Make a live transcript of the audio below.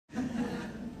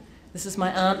This is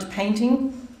my aunt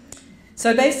painting.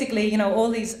 So basically, you know, all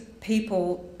these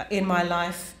people in my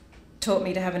life taught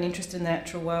me to have an interest in the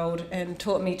natural world and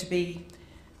taught me to be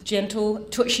gentle.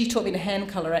 She taught me to hand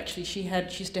colour, actually. She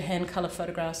used to hand colour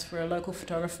photographs for a local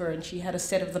photographer, and she had a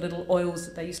set of the little oils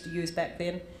that they used to use back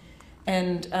then.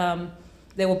 And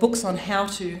there were books on how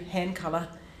to hand colour,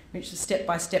 which is a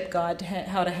step-by-step guide to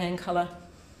how to hand colour.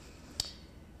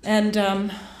 And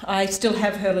I still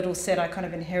have her little set. I kind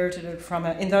of inherited it from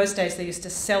her. In those days, they used to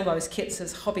sell those kits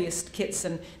as hobbyist kits,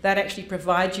 and they'd actually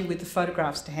provide you with the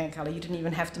photographs to hand colour. You didn't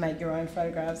even have to make your own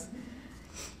photographs.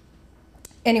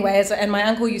 Anyway, and my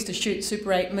uncle used to shoot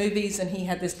Super 8 movies, and he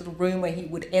had this little room where he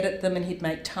would edit them and he'd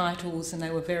make titles, and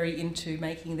they were very into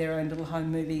making their own little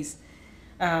home movies.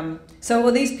 So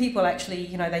all these people actually,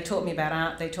 you know, they taught me about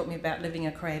art, they taught me about living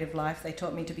a creative life, they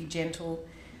taught me to be gentle,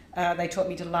 they taught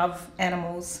me to love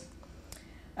animals.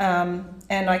 And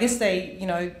I guess they, you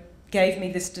know, gave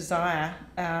me this desire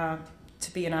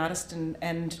to be an artist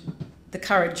and the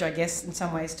courage, I guess, in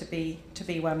some ways to be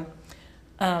one.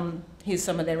 Here's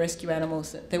some of their rescue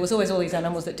animals. There was always all these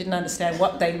animals that didn't understand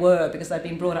what they were because they'd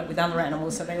been brought up with other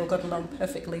animals, so they all got along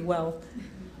perfectly well.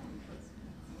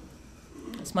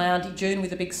 It's my Auntie June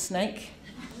with a big snake.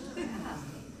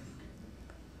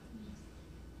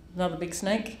 Another big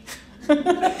snake.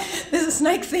 There's a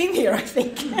snake theme here, I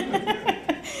think.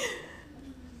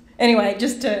 Anyway,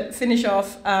 just to finish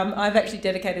off, I've actually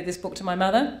dedicated this book to my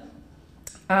mother,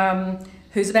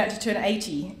 who's about to turn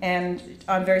 80, and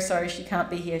I'm very sorry she can't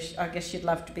be here. I guess she'd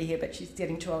love to be here, but she's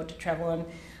getting too old to travel, and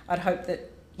I'd hope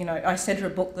that, you know, I sent her a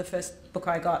book, the first book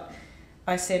I got,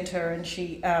 I sent her, and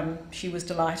she was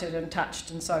delighted and touched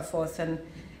and so forth, and,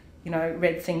 you know,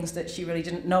 read things that she really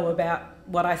didn't know about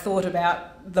what I thought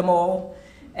about them all,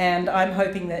 and I'm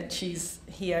hoping that she's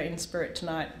here in spirit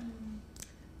tonight.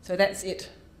 So that's it.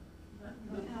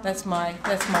 That's my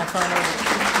final.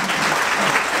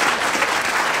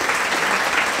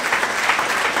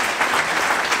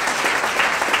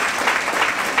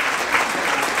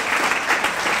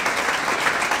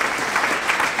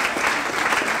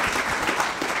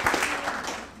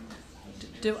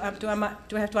 Do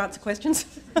I have to answer questions?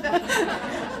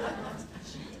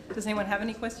 Does anyone have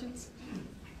any questions?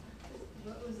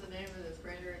 What was the name of the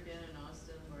printer again in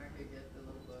Austin where I could get the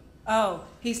little book? Oh,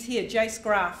 he's here, Jace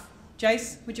Graff.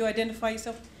 Jace, would you identify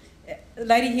yourself? The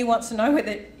lady here wants to know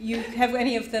whether you have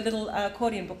any of the little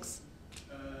accordion books.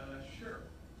 Sure.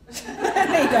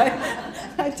 There you go.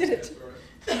 I did it.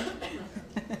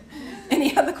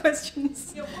 Any other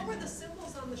questions? Yeah, what were the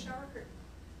symbols on the shower curtain?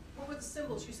 What were the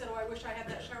symbols? You said, oh, I wish I had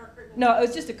that shower curtain. No, it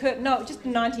was just a curtain. No, just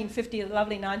 1950, the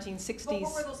lovely 1960s.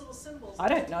 What were those little symbols? I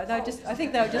don't know. They were just. I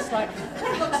think they were just like.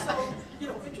 It looks so, you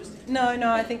know, interesting.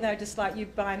 No, I think they were just like you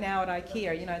buy now at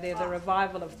IKEA. You know, they're the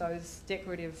revival of those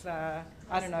decorative, I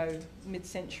don't know,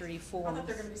 mid-century forms. I thought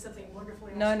they were going to be something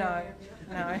wonderfully. No.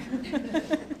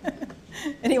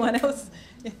 Anyone else?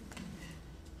 Yeah.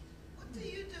 What do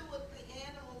you do with the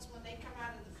animals when they come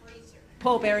out of the freezer?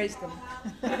 Paul buries them.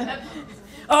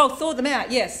 Oh, thaw them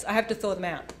out. Yes, I have to thaw them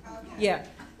out. Okay.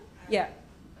 Yeah.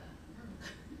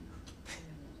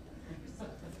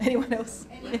 Anyone else?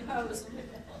 And you pose them.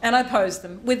 And I pose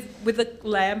them with a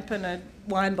lamp and a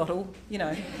wine bottle, you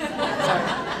know. So.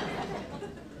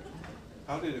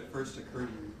 How did it first occur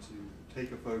to you to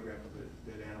take a photograph of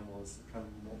that animal as kind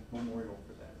of memorial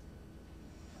for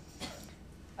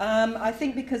that? I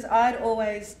think because I'd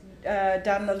always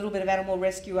done a little bit of animal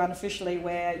rescue unofficially,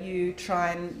 where you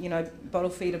try and, you know, bottle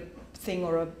feed a thing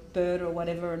or a bird or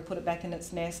whatever and put it back in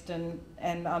its nest, and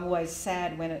I'm always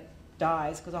sad when it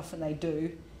dies, because often they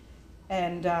do.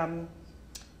 And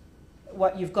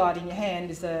what you've got in your hand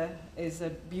is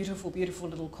a beautiful, beautiful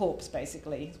little corpse,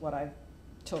 basically, is what I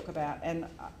talk about. And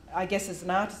I guess as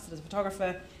an artist, as a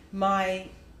photographer, my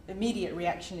immediate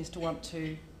reaction is to want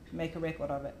to make a record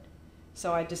of it.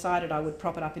 So I decided I would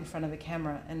prop it up in front of the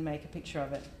camera and make a picture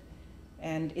of it.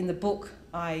 And in the book,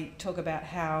 I talk about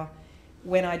how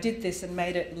when I did this and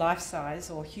made it life-size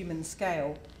or human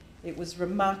scale, it was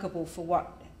remarkable for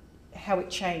how it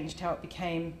changed, how it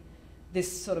became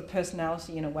this sort of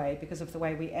personality in a way, because of the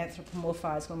way we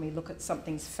anthropomorphize when we look at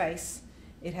something's face.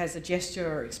 It has a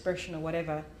gesture or expression or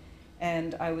whatever.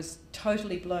 And I was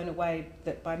totally blown away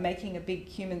that by making a big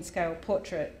human scale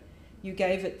portrait, you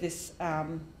gave it this,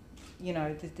 you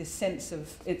know, this sense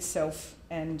of itself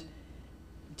and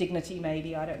dignity,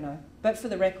 maybe, I don't know. But for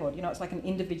the record, you know, it's like an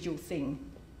individual thing.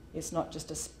 It's not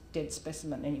just a dead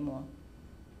specimen anymore.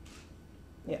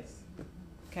 Yes.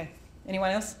 Okay.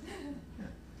 Anyone else?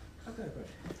 I've got a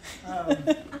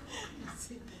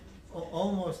question.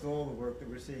 Almost all the work that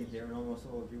we're seeing here and almost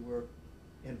all of your work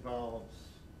involves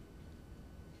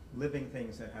living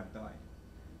things that have died.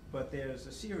 But there's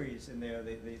a series in there,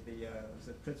 the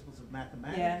principles of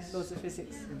mathematics. Yeah, laws of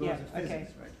physics. Laws Yeah, of physics, okay.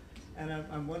 right. And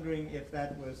I'm wondering if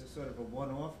that was a sort of a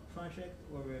one-off project,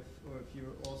 or if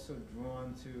you're also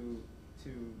drawn to.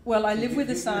 Well, I to live with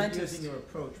a using scientist. your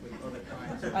approach with other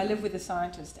kinds. Of I live with a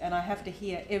scientist, and I have to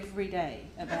hear every day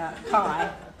about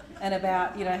pi and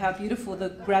about, you know, how beautiful the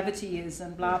gravity is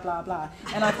and blah, blah, blah.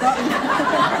 And I've got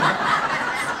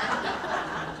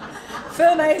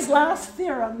Fermat's last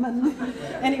theorem. And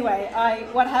anyway,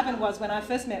 what happened was when I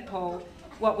first met Paul,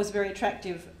 what was very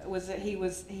attractive was that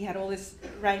he had all this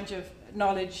range of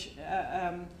knowledge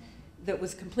that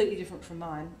was completely different from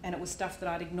mine, and it was stuff that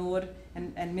I'd ignored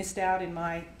and missed out in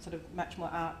my sort of much more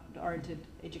art-oriented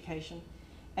education,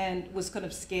 and was kind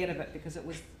of scared of it because it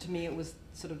was, to me, it was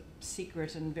sort of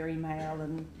secret and very male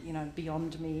and, you know,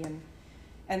 beyond me.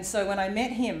 And so when I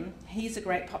met him, he's a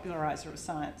great popularizer of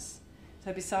science.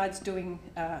 So besides doing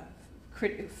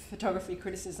photography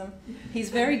criticism,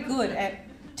 he's very good at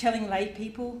telling lay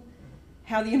people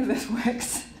how the universe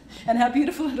works and how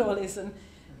beautiful it all is, and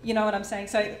you know what I'm saying?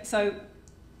 So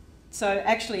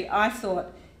actually I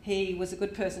thought he was a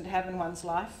good person to have in one's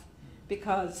life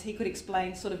because he could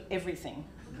explain sort of everything.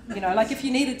 You know, like if you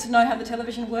needed to know how the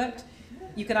television worked,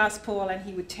 you could ask Paul and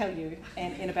he would tell you,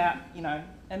 and in about, you know,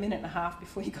 a minute and a half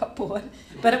before you got bored.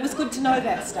 But it was good to know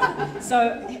that stuff.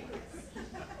 So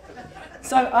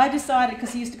I decided,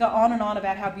 because he used to go on and on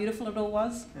about how beautiful it all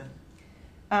was,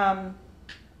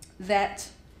 that,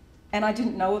 and I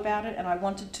didn't know about it and I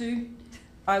wanted to,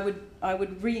 I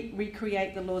would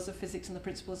recreate the laws of physics and the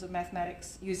principles of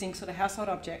mathematics using sort of household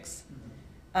objects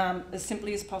as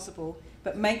simply as possible,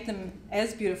 but make them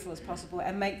as beautiful as possible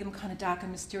and make them kind of dark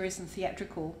and mysterious and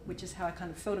theatrical, which is how I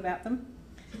kind of felt about them,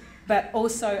 but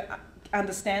also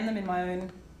understand them in my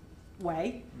own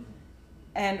way.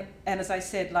 And as I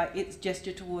said, like, it's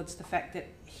gesture towards the fact that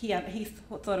he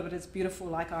thought of it as beautiful,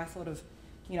 like I thought of,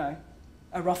 you know,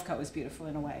 a Rothko is beautiful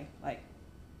in a way. Like,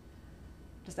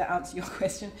 does that answer your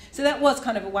question? So that was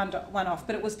kind of a one-off,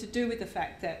 but it was to do with the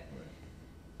fact that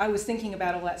I was thinking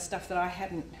about all that stuff that I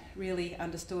hadn't really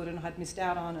understood and had missed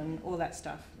out on and all that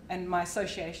stuff. And my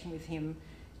association with him,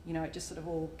 you know, it just sort of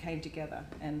all came together.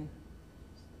 And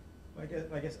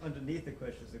I guess underneath the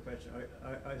question is the question,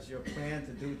 is your plan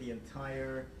to do the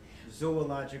entire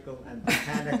zoological and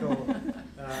botanical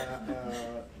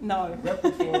no.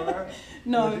 repertoire?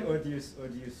 No. Or do you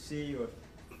see or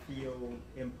feel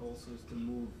impulses to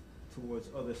move towards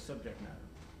other subject matter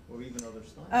or even other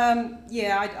styles?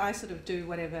 Yeah, I sort of do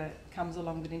whatever comes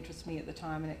along that interests me at the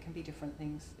time, and it can be different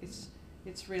things.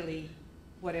 It's really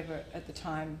whatever at the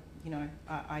time, you know,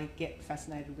 I get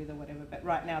fascinated with or whatever. But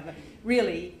right now,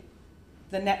 really,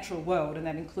 the natural world, and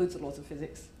that includes the laws of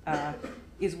physics,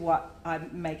 is what I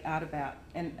make art about.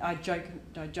 And I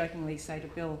jokingly say to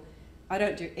Bill, I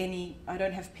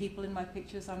don't have people in my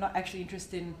pictures. I'm not actually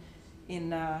interested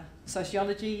in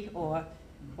sociology or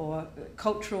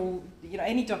cultural, you know,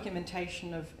 any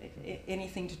documentation of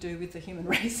anything to do with the human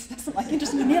race doesn't like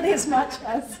interest me nearly as much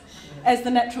as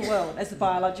the natural world, as the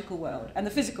biological world and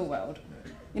the physical world.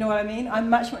 You know what I mean? I'm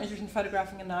much more interested in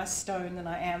photographing a nice stone than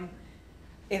I am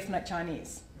ethnic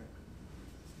Chinese.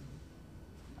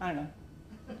 I don't know.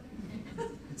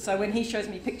 So when he shows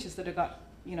me pictures that have got,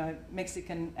 you know,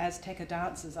 Mexican Azteca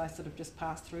dances, I sort of just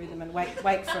pass through them and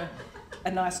wait for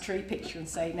a nice tree picture and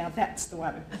say, now that's the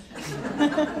one.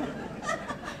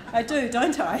 I do,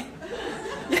 don't I?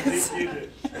 Yes. You do.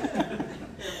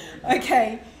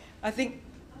 Okay. I think,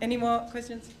 any more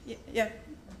questions? Yeah. Can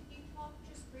you talk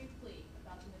just briefly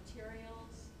about the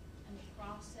materials and the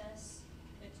process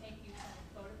that take you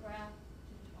from a photograph to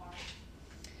the art?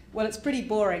 Well, it's pretty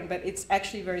boring, but it's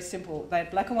actually very simple. They're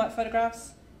black and white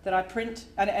photographs that I print,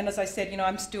 and as I said, you know,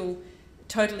 I'm still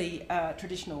totally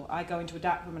traditional. I go into a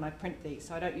darkroom and I print these,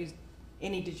 so I don't use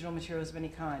any digital materials of any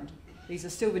kind. These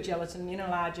are silver gelatin,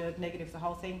 enlarger, negative, the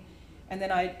whole thing, and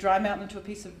then I dry mount them to a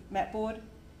piece of mat board.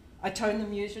 I tone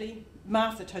them usually.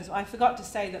 Martha tones them. I forgot to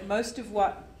say that most of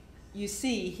what you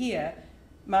see here,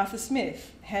 Martha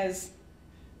Smith has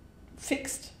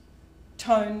fixed,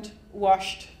 toned,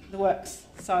 washed the works,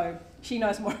 so she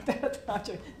knows more about it than I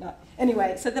do. No.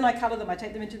 Anyway, so then I colour them. I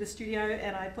take them into the studio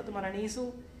and I put them on an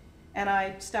easel and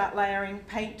I start layering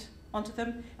paint onto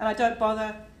them. And I don't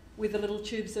bother with the little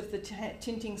tubes of the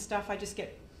tinting stuff. I just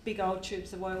get big old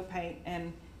tubes of oil paint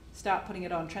and start putting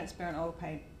it on, transparent oil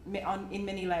paint, in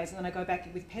many layers. And then I go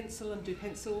back with pencil and do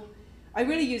pencil. I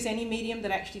really use any medium that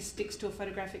actually sticks to a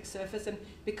photographic surface. And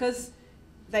because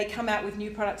they come out with new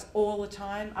products all the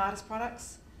time, artist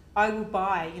products, I will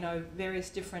buy, you know, various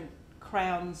different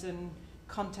crowns and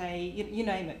Conte, you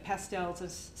name it, pastels,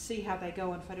 and see how they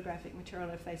go on photographic material,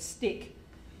 if they stick,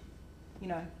 you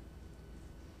know.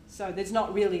 So there's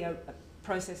not really a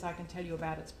process I can tell you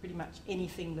about. It's pretty much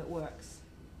anything that works.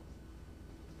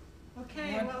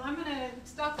 Okay, well, I'm going to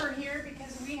stop her here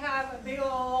because we have a big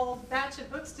old batch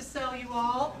of books to sell you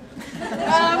all.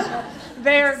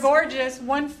 They're gorgeous,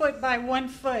 1 foot by 1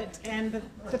 foot, and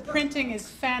the printing is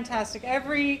fantastic.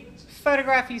 Every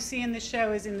photograph you see in the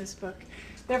show is in this book.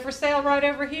 They're for sale right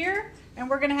over here, and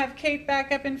we're going to have Kate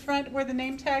back up in front where the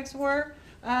name tags were.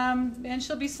 And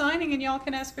she'll be signing, and y'all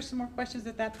can ask her some more questions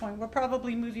at that point. We'll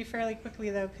probably move you fairly quickly,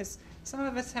 though, because some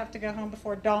of us have to go home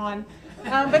before dawn.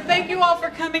 But thank you all for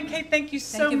coming. Kate, thank you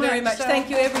so much. Thank you very much. So, thank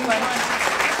you, everyone.